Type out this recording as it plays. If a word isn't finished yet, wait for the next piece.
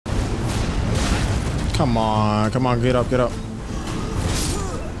Come on, get up, get up.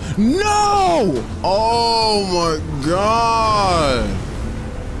 No! Oh my god.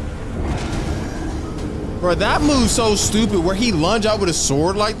 Bro, that move's so stupid where he lunge out with a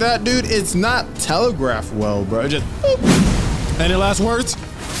sword like that, dude. It's not telegraphed well, bro. Just boop. Any last words?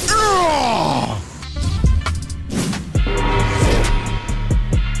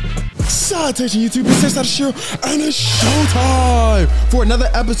 Salutations, YouTube, it's Ace Addashiro, and it's showtime for another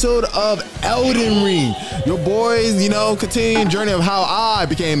episode of Elden Ring. Your boys, you know, continuing journey of how I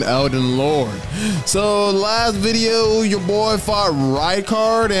became Elden Lord. So last video, your boy fought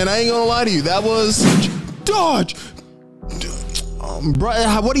Rykard, and I ain't gonna lie to you, that was dodge. Bro,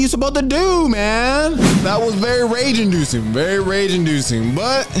 what are you supposed to do, man? That was very rage-inducing,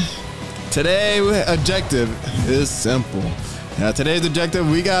 but today's objective is simple. Now today's objective,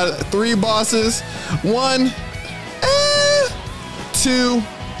 we got 3 bosses. 1, 2,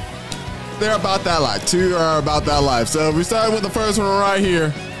 they're about that life. 2 are about that life. So we started with the first one right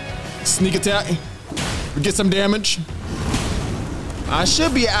here. Sneak attack, we get some damage. I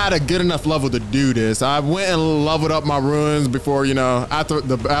should be at a good enough level to do this. I went and leveled up my runes before, you know, after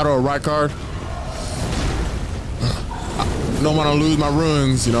the battle of Rykard. I don't want to lose my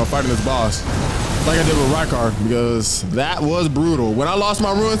runes, you know, fighting this boss like I did with Rykard, because that was brutal. When I lost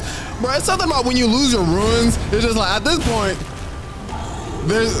my runes, bro, it's something about when you lose your runes, it's just like, at this point,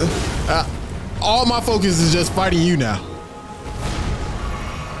 there's all my focus is just fighting you now.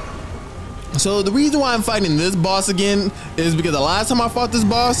 So the reason why I'm fighting this boss again is because the last time I fought this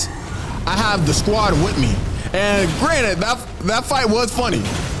boss, I have the squad with me. And granted, that fight was funny,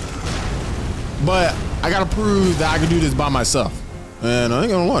 but I gotta prove that I can do this by myself. And I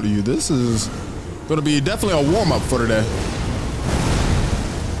ain't gonna lie to you, this is gonna be definitely a warm-up for today.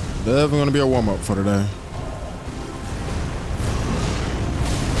 Definitely gonna be a warm-up for today.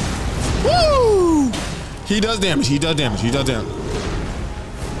 Woo! He does damage, he does damage, he does damage.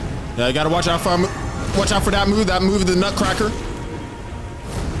 Yeah, you gotta watch out for that move. That move is the Nutcracker.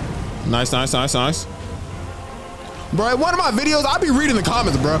 Nice, nice, nice, nice. Bro, in one of my videos, I'll be reading the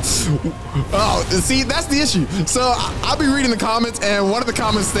comments, bro. Oh, see, that's the issue. So I'll be reading the comments, and one of the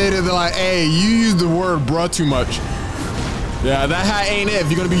comments stated, they're like, hey, you use the word bruh too much. Yeah, that hat ain't it if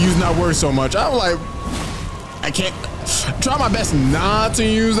you're gonna be using that word so much. I'm like, I can't, try my best not to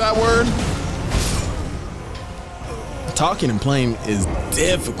use that word. Talking and playing is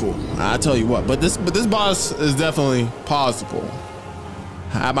difficult, I tell you what, but this boss is definitely possible.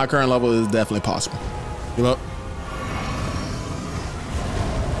 At my current level, it is definitely possible. Give up.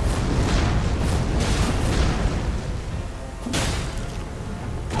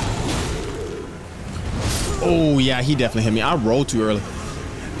 Oh yeah, he definitely hit me. I rolled too early.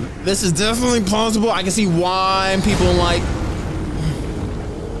 This is definitely possible. I can see why people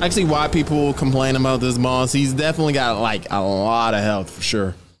complain about this boss. He's definitely got like a lot of health for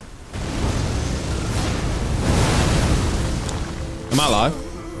sure. Am I alive?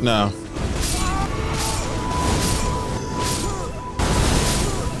 No.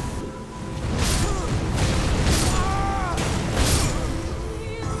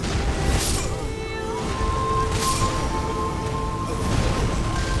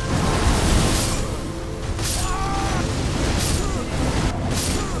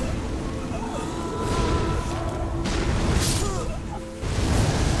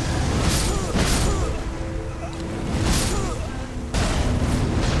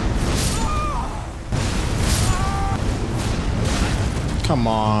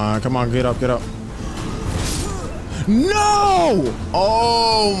 Come on, get up, get up. No!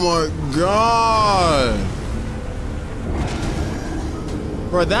 Oh my god.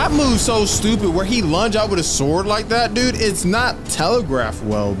 Bro, that move's so stupid where he lunge out with a sword like that, dude. It's not telegraphed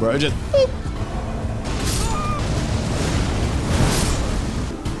well, bro. Just boop.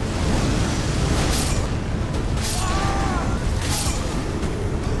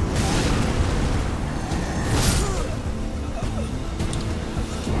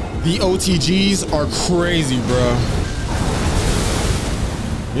 The OTGs are crazy, bro.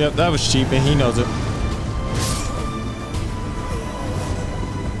 Yep, that was cheap, and he knows it.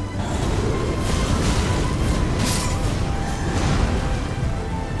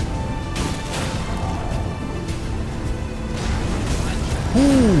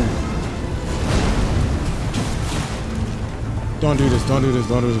 Ooh. Don't do this, don't do this,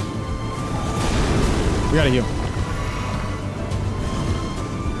 don't do this. We gotta heal.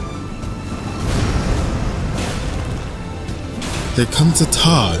 There comes a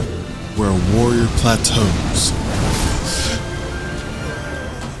time where a warrior plateaus.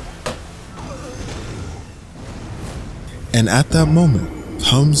 And at that moment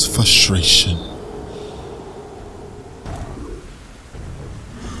comes frustration.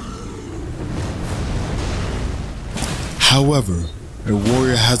 However, a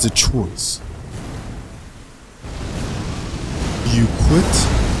warrior has a choice. You quit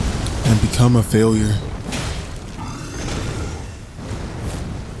and become a failure,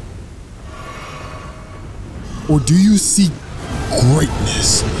 or do you seek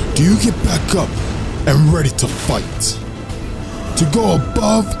greatness? Do you get back up and ready to fight? To go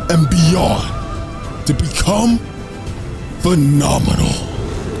above and beyond? To become phenomenal?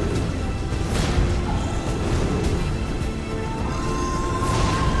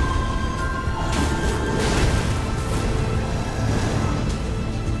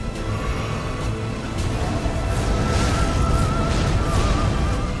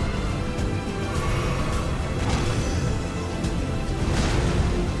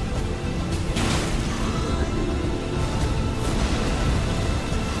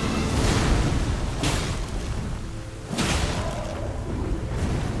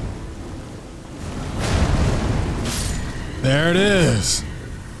 There it is.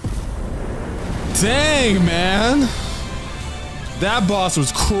 Dang, man. That boss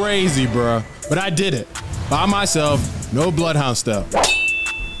was crazy, bro. But I did it. By myself. No bloodhound stuff.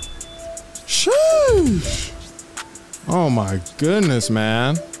 Sheesh. Oh my goodness,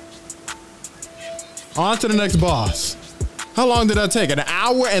 man. On to the next boss. How long did that take? An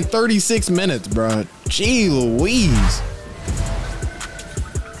hour and 36 minutes, bro. Gee Louise.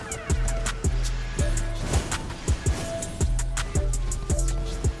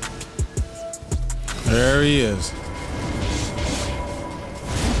 There he is.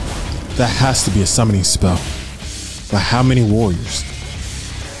 That has to be a summoning spell. But how many warriors?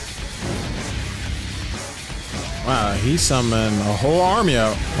 Wow, he summoned a whole army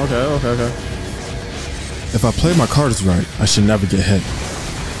out. Okay. If I play my cards right, I should never get hit.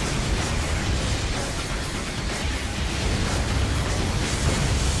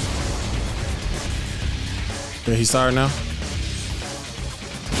 Okay, he started now.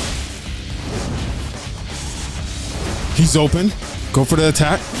 He's open. Go for the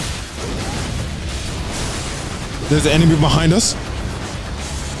attack. There's an enemy behind us.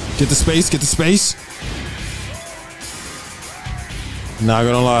 Get the space, get the space. Not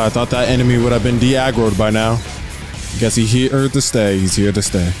gonna lie, I thought that enemy would have been de-aggroed by now. Guess he's here to stay. He's here to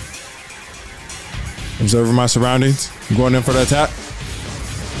stay. Observing my surroundings. I'm going in for the attack.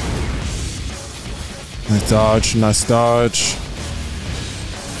 Nice dodge, nice dodge.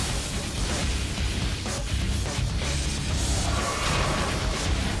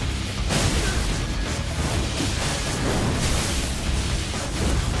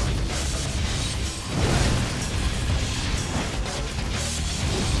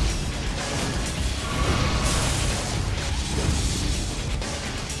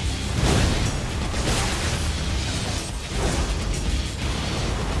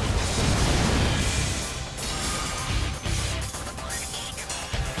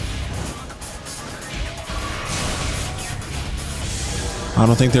 I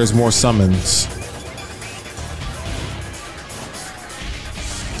don't think there's more summons.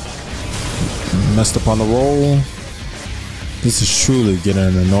 Messed up on the roll. This is truly getting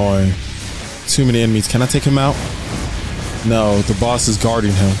annoying. Too many enemies. Can I take him out? No, the boss is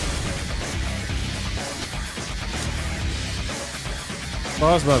guarding him.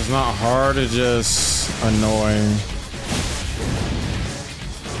 Boss battle is not hard, it's just annoying.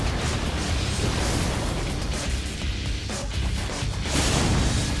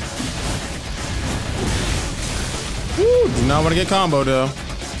 Woo, do not want to get comboed though.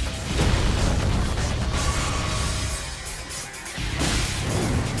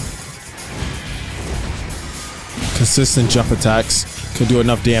 Consistent jump attacks could do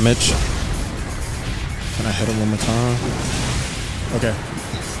enough damage. Can I hit him one more time? Okay.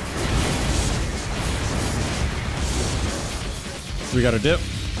 We got a dip.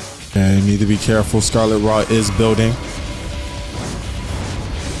 Okay, need to be careful. Scarlet Rot is building.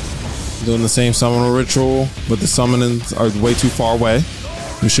 Doing the same summoner ritual, but the summonings are way too far away.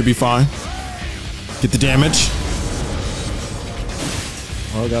 We should be fine. Get the damage.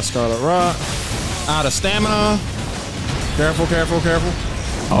 Oh, got Scarlet Rot. Out of stamina. Careful, careful, careful.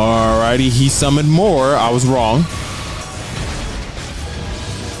 Alrighty, he summoned more. I was wrong.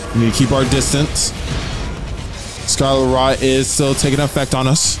 We need to keep our distance. Scarlet Rot is still taking effect on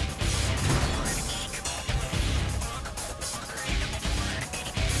us.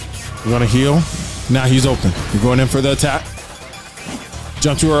 We're gonna heal. Now he's open. We're going in for the attack.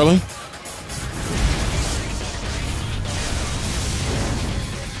 Jump too early.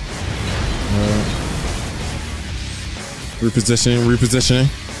 Repositioning, repositioning.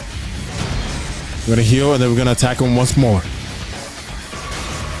 We're gonna heal and then we're gonna attack him once more.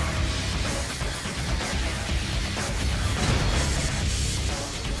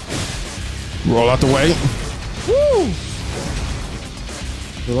 Roll out the way. Woo!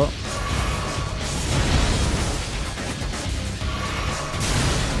 Heal up.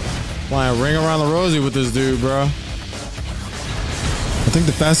 Flying ring around the rosy with this dude, bro. I think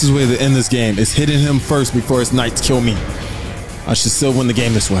the fastest way to end this game is hitting him first before his knights kill me. I should still win the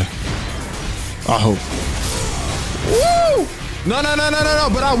game this way. I hope. Woo! No,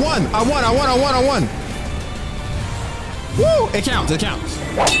 but I won. I won. Woo! It counts.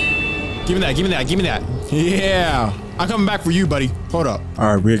 Give me that. Yeah. I'm coming back for you, buddy. Hold up.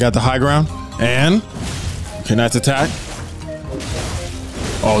 All right, we got the high ground. And okay, that's attack.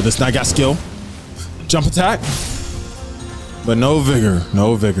 Oh, this knight got skill. Jump attack. But no vigor.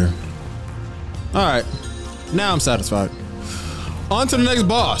 All right. Now I'm satisfied. On to the next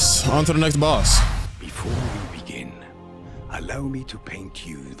boss. Before we begin, allow me to paint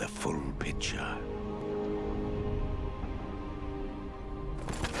you the full picture.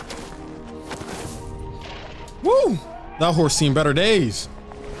 Woo! That horse seen better days.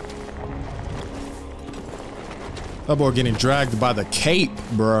 That boy getting dragged by the cape,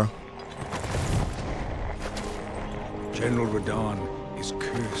 bruh. General Radahn is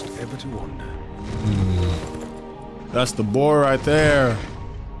cursed ever to wander. That's the boy right there.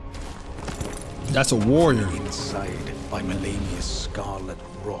 That's a warrior. Inside by Melania's scarlet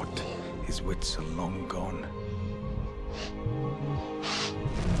rot, his wits are long gone.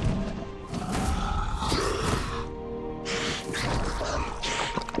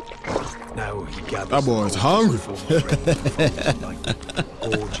 Now he gathers. That boy's hungry.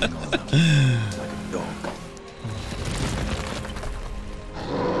 Gorging on them like a dog.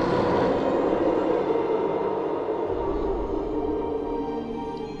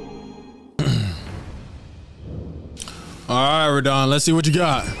 All right, Radahn, let's see what you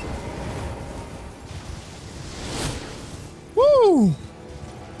got. Woo!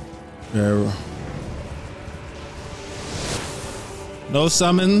 Yeah. No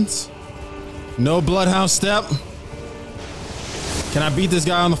summons. No bloodhound step. Can I beat this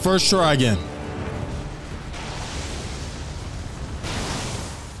guy on the first try again?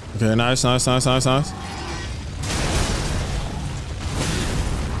 Okay, nice.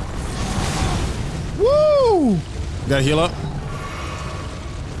 Woo! Gotta heal up.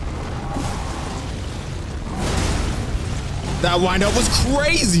 That windup was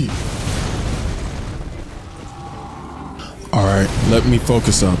crazy. All right, let me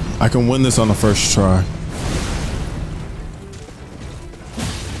focus up. I can win this on the first try.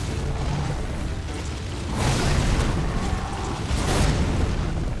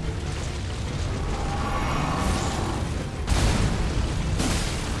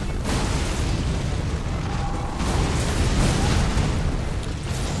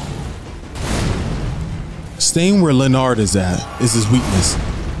 Staying where Leonard is at is his weakness.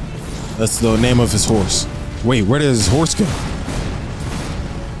 That's the name of his horse. Wait, where does his horse go?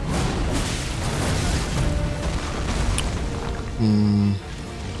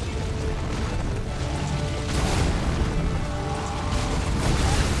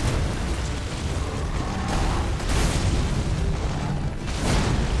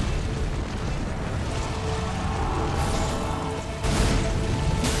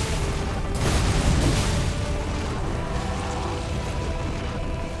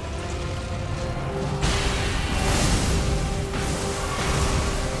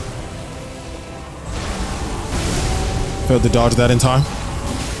 Failed to dodge that in time.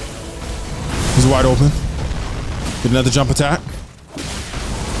 He's wide open. Get another jump attack.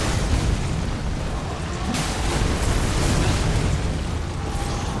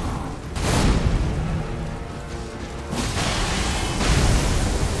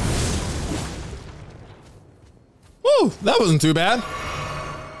 Woo, that wasn't too bad.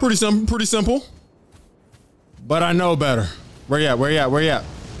 Pretty simple. But I know better. Where you at?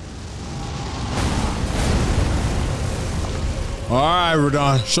 All right,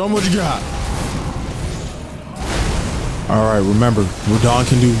 Radahn, show him what you got. All right, remember, Radahn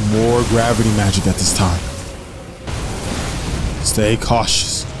can do more gravity magic at this time. Stay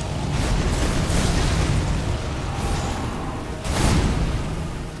cautious.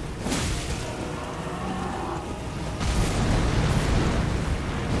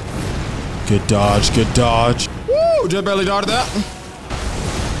 Good dodge. Woo, just barely dodged that.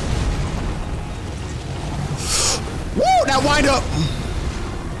 Woo, that wind up.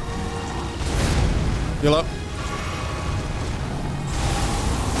 Heal up.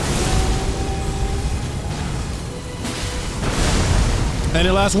 Any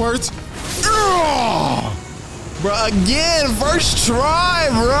last words? Bro, again, first try,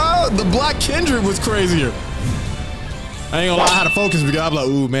 bro. The Black Kindred was crazier. I ain't gonna lie, I had to focus because I'm like,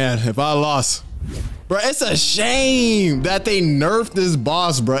 ooh, man, if I lost. Bro, it's a shame that they nerfed this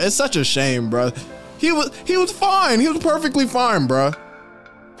boss, bro. It's such a shame, bro. He was fine. He was perfectly fine, bro.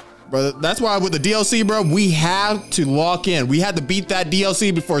 Bro, that's why with the DLC, bro, we have to lock in. We had to beat that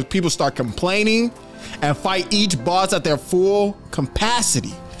DLC before people start complaining and fight each boss at their full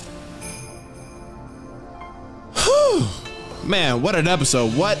capacity. Whew. Man, what an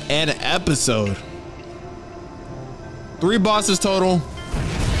episode. What an episode. 3 bosses total.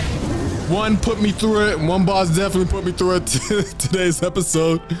 1 put me through it. 1 boss definitely put me through it today's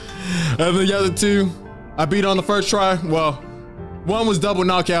episode. And the other 2, I beat on the first try. Well, 1 was double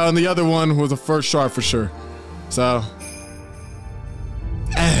knockout and the other one was a first try for sure. So,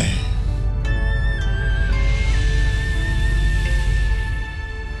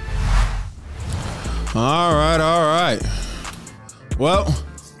 all right. Well,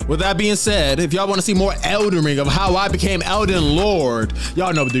 with that being said, if y'all want to see more Elden Ring of how I became Elden Lord,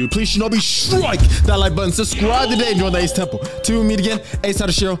 y'all know what to do. Please, Shinobi, strike that like button, subscribe today, and join the Ace Temple. To meet again, Ace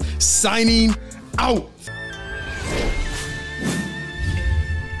Addashiro, signing out.